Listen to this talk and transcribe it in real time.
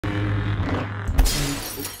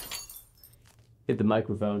hit the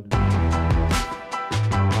microphone.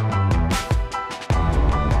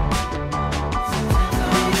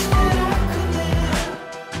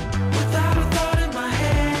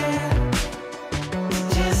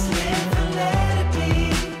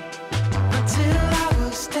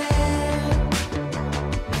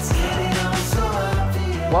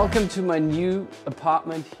 Welcome to my new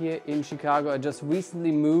apartment here in Chicago. I just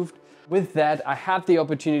recently moved. With that, I had the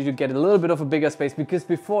opportunity to get a little bit of a bigger space because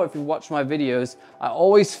before, if you watch my videos, I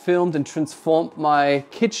always filmed and transformed my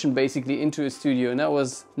kitchen basically into a studio, and that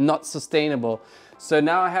was not sustainable. So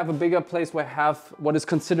now I have a bigger place where I have what is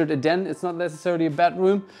considered a den. It's not necessarily a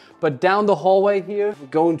bedroom, but down the hallway here, I'm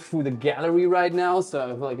going through the gallery right now. So I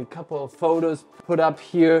have like a couple of photos put up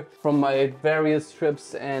here from my various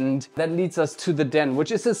trips, and that leads us to the den,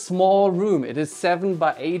 which is a small room. It is 7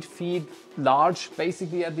 by 8 feet large,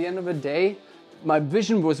 basically at the end of the day. My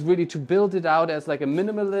vision was really to build it out as like a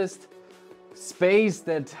minimalist space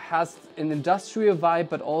that has an industrial vibe,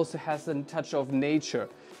 but also has a touch of nature.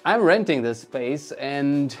 I'm renting this space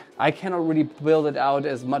and I cannot really build it out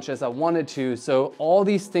as much as I wanted to. So all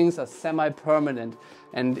these things are semi-permanent.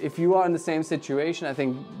 And if you are in the same situation, I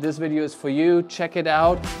think this video is for you. Check it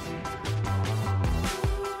out.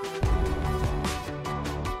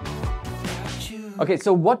 Okay,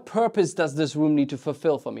 so what purpose does this room need to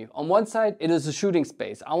fulfill for me? On one side, it is a shooting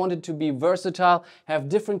space. I want it to be versatile, have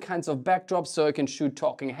different kinds of backdrops so I can shoot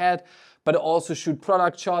talking head, but also shoot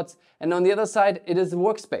product shots. And on the other side, it is a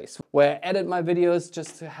workspace where I edit my videos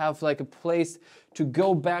just to have like a place to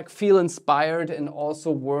go back, feel inspired, and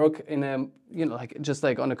also work in a, just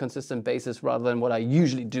like on a consistent basis rather than what I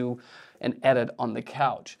usually do and edit on the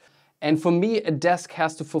couch. And for me, a desk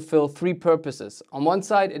has to fulfill 3 purposes. On one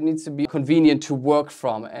side, it needs to be convenient to work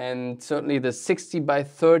from. And certainly the 60 by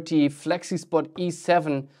 30 FlexiSpot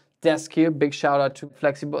E7 desk here, big shout out to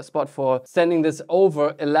FlexiSpot for sending this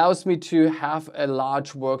over, allows me to have a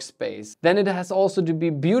large workspace. Then it has also to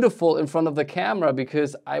be beautiful in front of the camera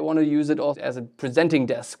because I want to use it also as a presenting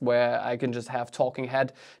desk where I can just have talking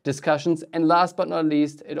head discussions. And last but not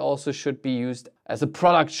least, it also should be used as a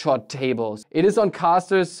product shot table. It is on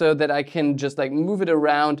casters so that I can just like move it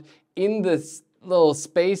around in this little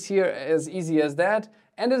space here as easy as that.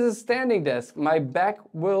 And it is a standing desk. My back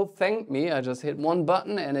will thank me. I just hit one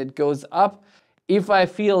button and it goes up. If I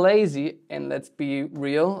feel lazy, and let's be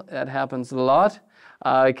real, that happens a lot,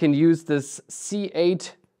 I can use this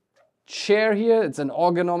C8 chair here. It's an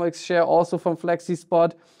ergonomics chair also from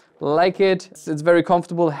FlexiSpot. Like it. It's very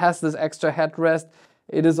comfortable, has this extra headrest.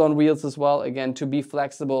 It is on wheels as well, again, to be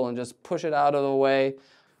flexible and just push it out of the way.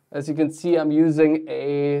 As you can see, I'm using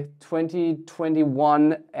a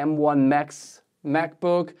 2021 M1 Max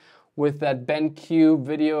MacBook with that BenQ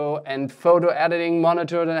video and photo editing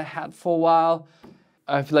monitor that I had for a while.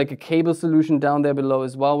 I have like a cable solution down there below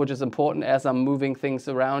as well, which is important as I'm moving things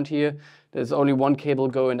around here. There's only one cable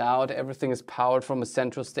going out. Everything is powered from a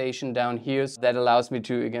central station down here. So that allows me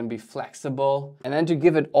to, again, be flexible. And then to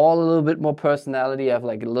give it all a little bit more personality, I have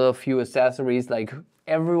like a little few accessories. Like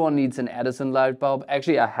everyone needs an Edison light bulb.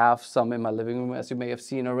 Actually, I have some in my living room, as you may have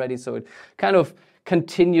seen already. So it kind of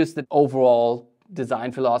continues the overall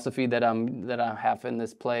design philosophy that I have in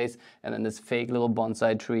this place. And then this fake little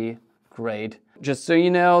bonsai tree, great. Just so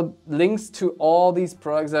you know, links to all these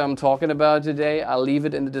products that I'm talking about today, I'll leave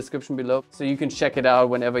it in the description below so you can check it out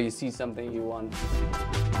whenever you see something you want.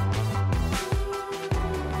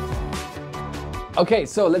 Okay,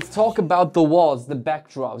 so let's talk about the walls, the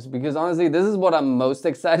backdrops, because honestly, this is what I'm most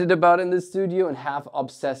excited about in this studio and have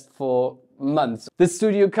obsessed for months. This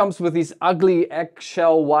studio comes with these ugly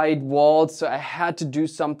eggshell white walls, so I had to do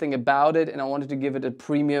something about it and I wanted to give it a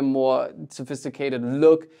premium, more sophisticated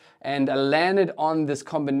look. And I landed on this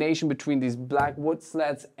combination between these black wood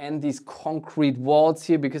slats and these concrete walls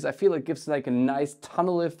here because I feel it gives like a nice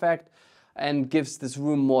tunnel effect and gives this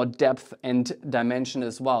room more depth and dimension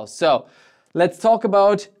as well. So let's talk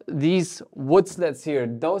about these wood slats here.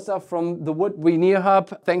 Those are from the Wood Veneer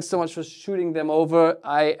Hub. Thanks so much for shooting them over.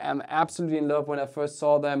 I am absolutely in love when I first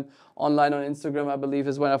saw them online on Instagram, I believe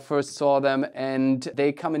is when I first saw them. And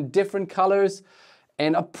they come in different colors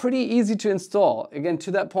and are pretty easy to install. Again,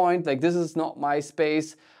 to that point, like this is not my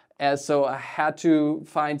space. So I had to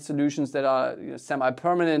find solutions that are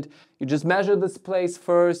semi-permanent. You just measure this place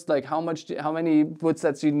first, like how many wood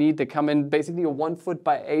slats you need. They come in basically a 1 foot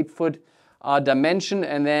by 8 foot dimension,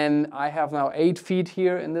 and then I have now 8 feet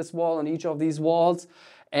here in this wall on each of these walls.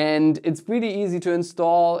 And it's really easy to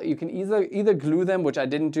install. You can either glue them, which I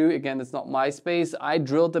didn't do. Again, it's not my space. I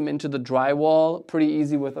drilled them into the drywall, pretty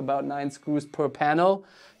easy with about 9 screws per panel.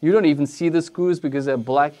 You don't even see the screws because they're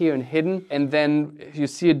black here and hidden. And then you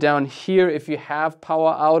see it down here. If you have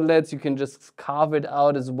power outlets, you can just carve it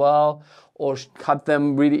out as well, or cut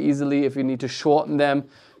them really easily if you need to shorten them.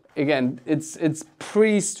 Again, it's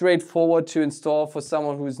pretty straightforward to install for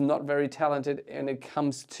someone who's not very talented when it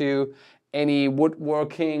comes to any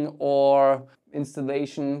woodworking or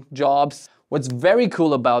installation jobs. What's very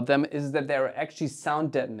cool about them is that they're actually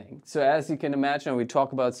sound deadening. So as you can imagine, we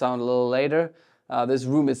talk about sound a little later, this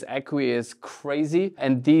room is echoey as crazy,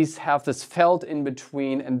 and these have this felt in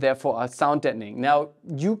between and therefore are sound deadening. Now,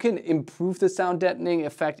 you can improve the sound deadening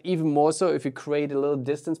effect even more so if you create a little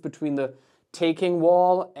distance between the taking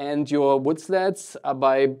wall and your wood slats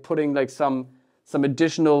by putting like some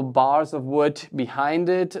additional bars of wood behind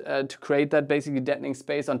it to create that basically deadening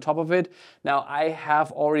space on top of it. Now I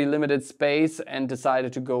have already limited space and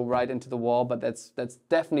decided to go right into the wall, but that's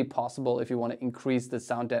definitely possible if you want to increase the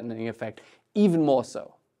sound deadening effect even more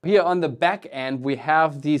so. Here on the back end we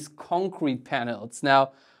have these concrete panels.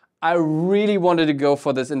 Now I really wanted to go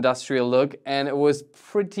for this industrial look, and it was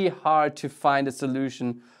pretty hard to find a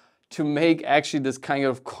solution to make actually this kind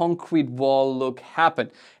of concrete wall look happen.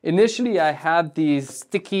 Initially I had these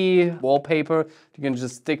sticky wallpaper you can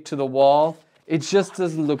just stick to the wall. It just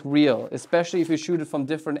doesn't look real, especially if you shoot it from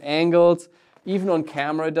different angles. Even on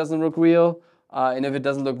camera it doesn't look real. And if it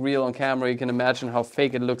doesn't look real on camera, you can imagine how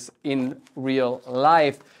fake it looks in real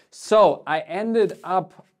life. So I ended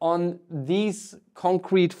up on these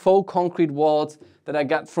faux concrete walls that I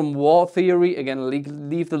got from Wall Theory. Again,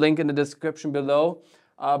 leave the link in the description below.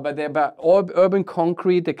 But they're about urban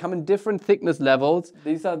concrete. They come in different thickness levels.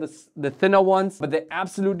 These are the thinner ones, but they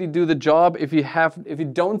absolutely do the job. If you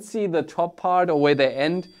don't see the top part or where they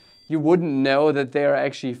end, you wouldn't know that they're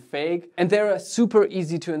actually fake. And they're super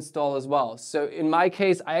easy to install as well. So in my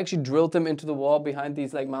case, I actually drilled them into the wall behind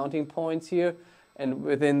these like mounting points here. And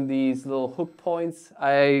within these little hook points,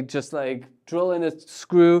 I just like drill in a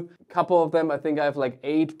screw. A couple of them, I think I have like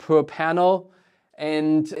 8 per panel.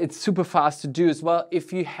 And it's super fast to do as well.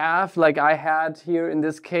 If you have, like I had here in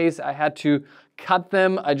this case, I had to cut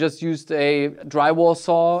them. I just used a drywall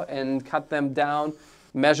saw and cut them down,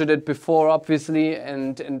 measured it before obviously,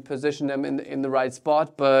 and positioned them in the right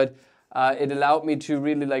spot. But it allowed me to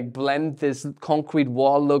really like blend this concrete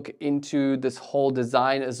wall look into this whole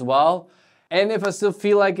design as well. And if I still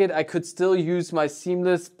feel like it, I could still use my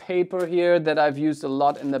seamless paper here that I've used a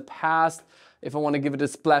lot in the past. If I want to give it a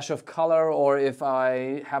splash of color, or if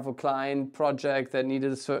I have a client project that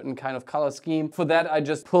needed a certain kind of color scheme. For that, I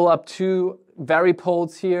just pull up 2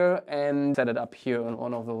 vari-poles here and set it up here on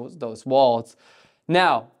one of those walls.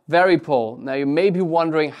 Now, vari-pole. Now you may be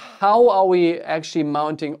wondering, how are we actually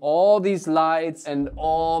mounting all these lights and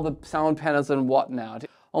all the sound panels and whatnot?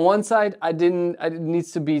 On one side, it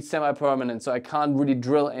needs to be semi-permanent, so I can't really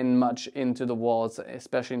drill in much into the walls,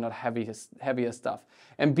 especially not heavier stuff.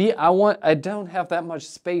 And B, I don't have that much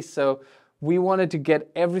space, so we wanted to get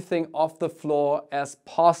everything off the floor as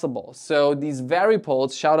possible. So these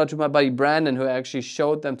vari-poles, shout out to my buddy Brandon, who actually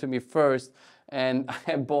showed them to me first, and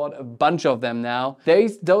I bought a bunch of them now.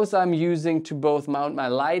 Those I'm using to both mount my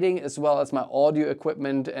lighting as well as my audio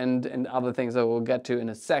equipment and other things that we'll get to in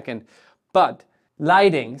a second. But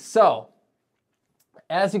lighting. So,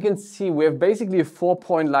 as you can see, we have basically a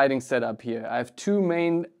 4-point lighting setup here. I have 2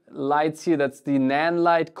 main lights here. That's the Nan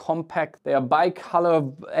Light Compact. They are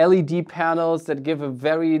bicolor LED panels that give a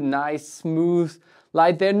very nice, smooth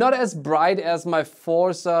light. They're not as bright as my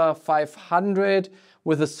Forza 500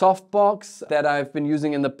 with a softbox that I've been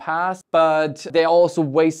using in the past, but they're also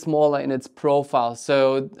way smaller in its profile.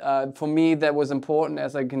 So for me, that was important,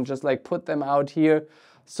 as I can just like put them out here.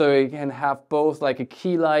 So you can have both like a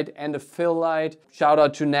key light and a fill light. Shout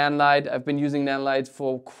out to Nan Light. I've been using Nan Lights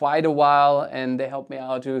for quite a while, and they help me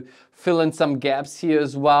out to fill in some gaps here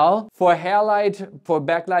as well. For a hair light, for a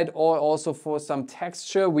backlight, or also for some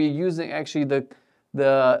texture, we're using actually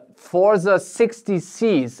the Forza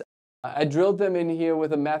 60Cs. I drilled them in here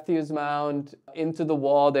with a Matthews mount into the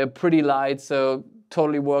wall. They're pretty light, so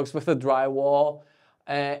totally works with the drywall.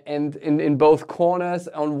 And in both corners.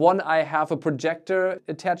 On one, I have a projector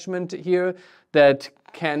attachment here that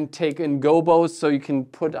can take in gobos, so you can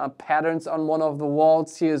put up patterns on one of the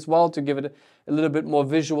walls here as well to give it a little bit more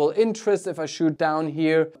visual interest if I shoot down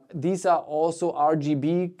here. These are also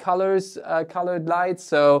RGB colors, colored lights,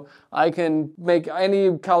 so I can make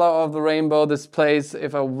any color of the rainbow displays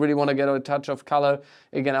if I really want to get a touch of color.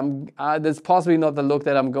 Again, that's possibly not the look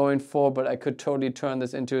that I'm going for, but I could totally turn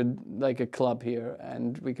this into like a club here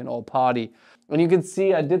and we can all party. And you can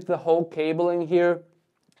see I did the whole cabling here.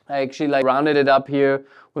 I actually like rounded it up here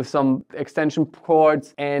with some extension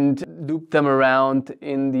cords and looped them around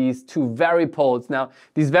in these two varipoles. Now,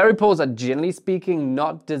 these varipoles are generally speaking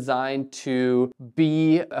not designed to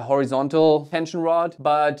be a horizontal tension rod,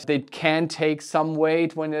 but they can take some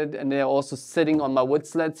weight and they're also sitting on my wood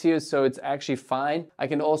sleds here, so it's actually fine. I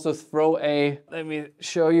can also throw let me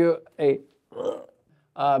show you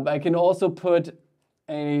I can also put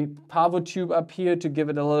a pavo tube up here to give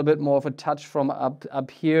it a little bit more of a touch from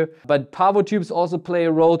up here. But pavo tubes also play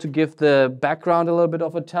a role to give the background a little bit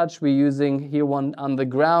of a touch. We're using here one on the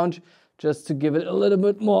ground just to give it a little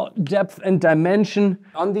bit more depth and dimension.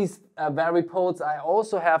 On these varipoles, I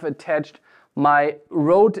also have attached my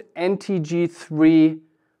Rode NTG3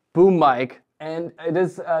 boom mic. And it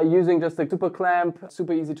is using just a super clamp,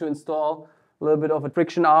 super easy to install. A little bit of a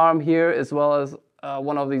friction arm here, as well as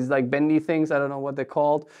one of these like bendy things. I don't know what they're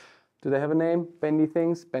called. Do they have a name? Bendy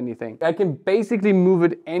things? Bendy thing. I can basically move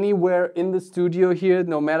it anywhere in the studio here,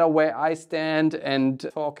 no matter where I stand and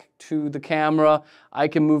talk to the camera. I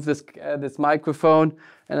can move this microphone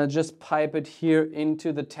and I just pipe it here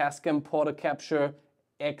into the Tascam Porta Capture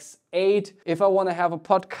X8. If I want to have a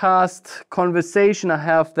podcast conversation, I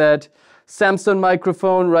have that Samsung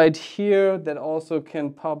microphone right here that also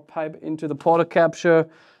can pipe into the Porta Capture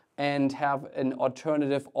and have an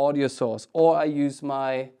alternative audio source. Or I use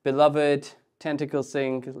my beloved Tentacle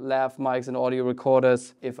Sync lav mics and audio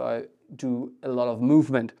recorders if I do a lot of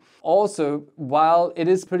movement. Also, while it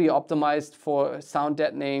is pretty optimized for sound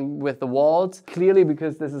deadening with the walls, clearly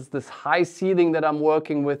because this is this high ceiling that I'm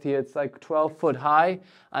working with here, it's like 12 foot high,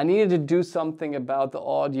 I needed to do something about the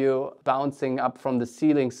audio bouncing up from the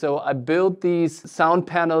ceiling. So I built these sound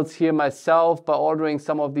panels here myself by ordering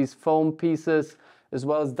some of these foam pieces, as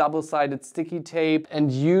well as double-sided sticky tape, and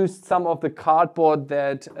used some of the cardboard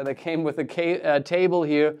that came with the table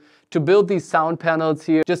here to build these sound panels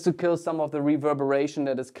here, just to kill some of the reverberation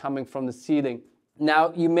that is coming from the ceiling.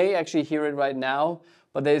 Now, you may actually hear it right now,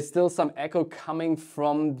 but there's still some echo coming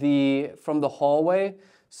from the hallway.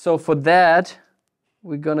 So for that,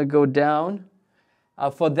 we're gonna go down.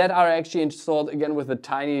 For that, I actually installed, again, with a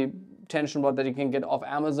tiny tension rod that you can get off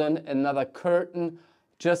Amazon, another curtain,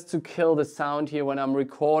 just to kill the sound here when I'm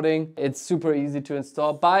recording. It's super easy to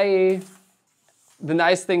install. Bye! The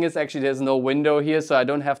nice thing is actually there's no window here, so I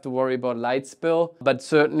don't have to worry about light spill, but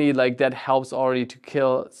certainly like that helps already to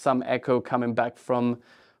kill some echo coming back from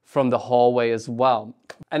the hallway as well.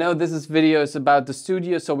 I know this video is about the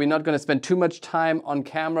studio, so we're not going to spend too much time on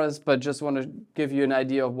cameras, but just want to give you an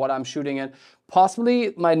idea of what I'm shooting in.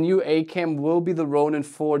 Possibly my new A cam will be the Ronin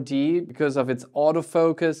 4D because of its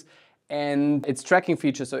autofocus and its tracking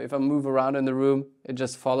feature. So if I move around in the room, it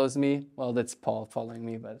just follows me. Well, that's Paul following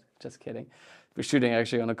me, but just kidding. We're shooting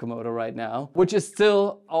actually on a Komodo right now, which is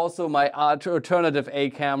still also my alternative A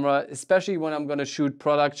camera, especially when I'm gonna shoot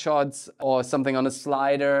product shots or something on a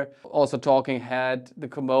slider. Also talking head, the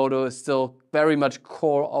Komodo is still very much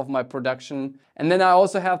core of my production. And then I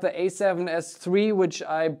also have the A7S III, which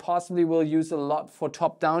I possibly will use a lot for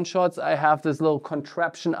top-down shots. I have this little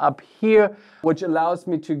contraption up here, which allows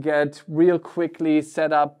me to get real quickly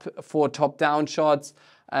set up for top-down shots.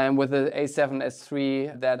 And with the A7S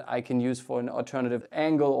III that I can use for an alternative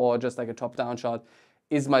angle or just like a top-down shot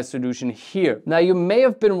is my solution here. Now you may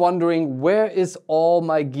have been wondering, where is all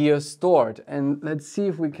my gear stored? And let's see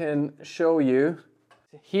if we can show you.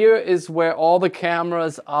 Here is where all the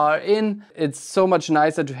cameras are in. It's so much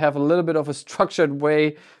nicer to have a little bit of a structured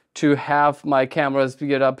way to have my cameras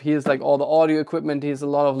geared up. Here's like all the audio equipment. Here's a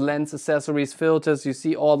lot of lens accessories, filters. You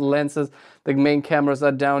see all the lenses. The main cameras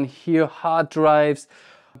are down here, hard drives,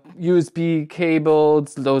 USB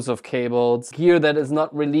cables, loads of cables, gear that is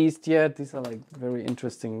not released yet. These are like very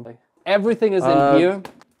interesting. Everything is in here.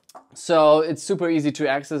 So it's super easy to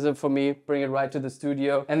access it for me, bring it right to the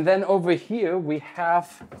studio. And then over here we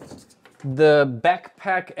have the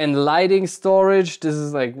backpack and lighting storage. This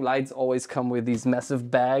is like, lights always come with these massive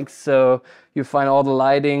bags. So you find all the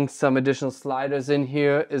lighting, some additional sliders in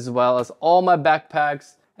here, as well as all my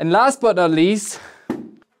backpacks. And last but not least,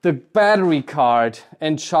 The battery card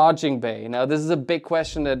and charging bay. Now this is a big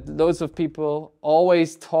question that loads of people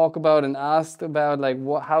always talk about and ask about, like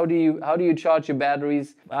how do you charge your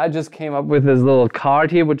batteries? I just came up with this little card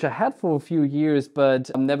here, which I had for a few years, but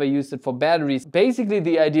I've never used it for batteries. Basically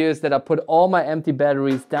the idea is that I put all my empty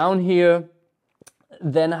batteries down here.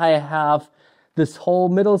 Then I have this whole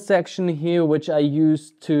middle section here, which I use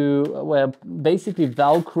to basically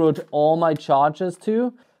velcroed all my chargers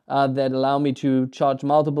to. That allow me to charge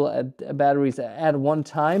multiple batteries at one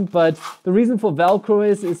time. But the reason for Velcro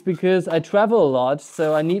is because I travel a lot,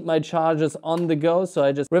 so I need my chargers on the go. So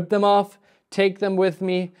I just rip them off, take them with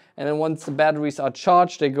me, and then once the batteries are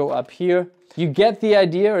charged, they go up here. You get the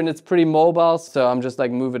idea, and it's pretty mobile, so I'm just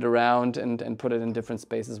like move it around and put it in different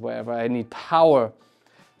spaces wherever I need power.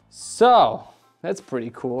 So that's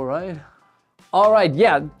pretty cool, right? All right,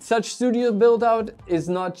 yeah, such studio build out is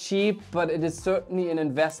not cheap, but it is certainly an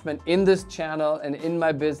investment in this channel and in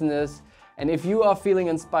my business. And if you are feeling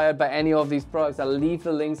inspired by any of these products, I'll leave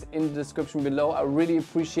the links in the description below. I really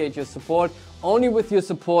appreciate your support. Only with your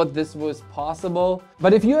support this was possible.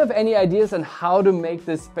 But if you have any ideas on how to make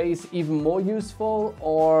this space even more useful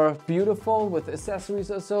or beautiful with accessories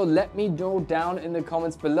or so, let me know down in the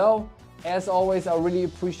comments below. As always, I really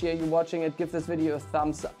appreciate you watching it. Give this video a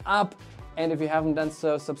thumbs up. And if you haven't done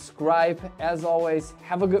so, subscribe. As always,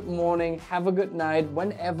 have a good morning, have a good night,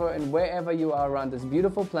 whenever and wherever you are around this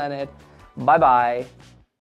beautiful planet. Bye-bye.